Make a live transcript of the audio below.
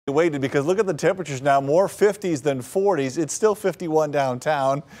Waited because look at the temperatures now, more 50s than 40s. It's still 51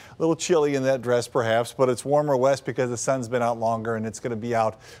 downtown. A little chilly in that dress perhaps, but it's warmer west because the sun's been out longer and it's going to be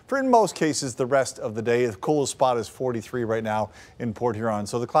out for in most cases the rest of the day. The coolest spot is 43 right now in Port Huron.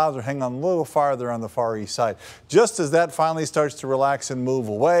 So the clouds are hanging on a little farther on the far east side. Just as that finally starts to relax and move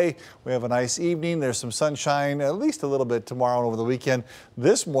away, we have a nice evening. There's some sunshine, at least a little bit tomorrow and over the weekend.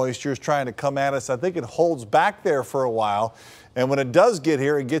 This moisture is trying to come at us. I think it holds back there for a while. And when it does get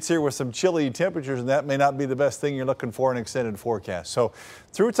here, it gets here with some chilly temperatures, and that may not be the best thing you're looking for in an extended forecast. So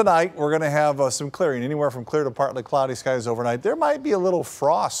through tonight, we're going to have some clearing, anywhere from clear to partly cloudy skies overnight. There might be a little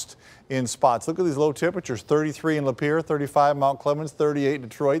frost in spots. Look at these low temperatures, 33 in Lapeer, 35 Mount Clemens, 38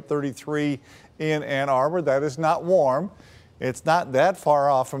 Detroit, 33 in Ann Arbor. That is not warm. It's not that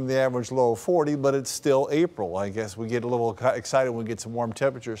far off from the average low of 40, but it's still April. I guess we get a little excited when we get some warm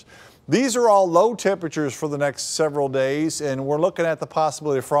temperatures. These are all low temperatures for the next several days, and we're looking at the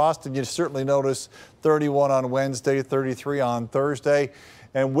possibility of frost, and you certainly notice 31 on Wednesday, 33 on Thursday.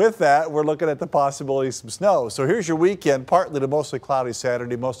 And with that, we're looking at the possibility of some snow. So here's your weekend, partly to mostly cloudy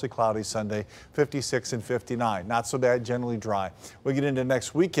Saturday, mostly cloudy Sunday, 56 and 59. Not so bad, generally dry. We get into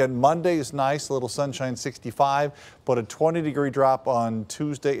next weekend. Monday is nice, a little sunshine, 65, but a 20-degree drop on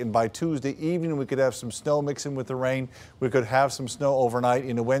Tuesday. And by Tuesday evening, we could have some snow mixing with the rain. We could have some snow overnight.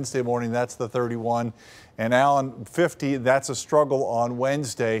 Into Wednesday morning, that's the 31. And Allen, 50, that's a struggle on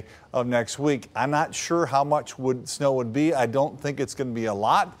Wednesday of next week. I'm not sure how much snow would be. I don't think it's going to be a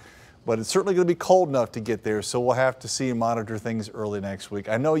lot, but it's certainly going to be cold enough to get there. So we'll have to see and monitor things early next week.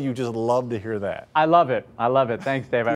 I know you just love to hear that. I love it. I love it. Thanks, Dave.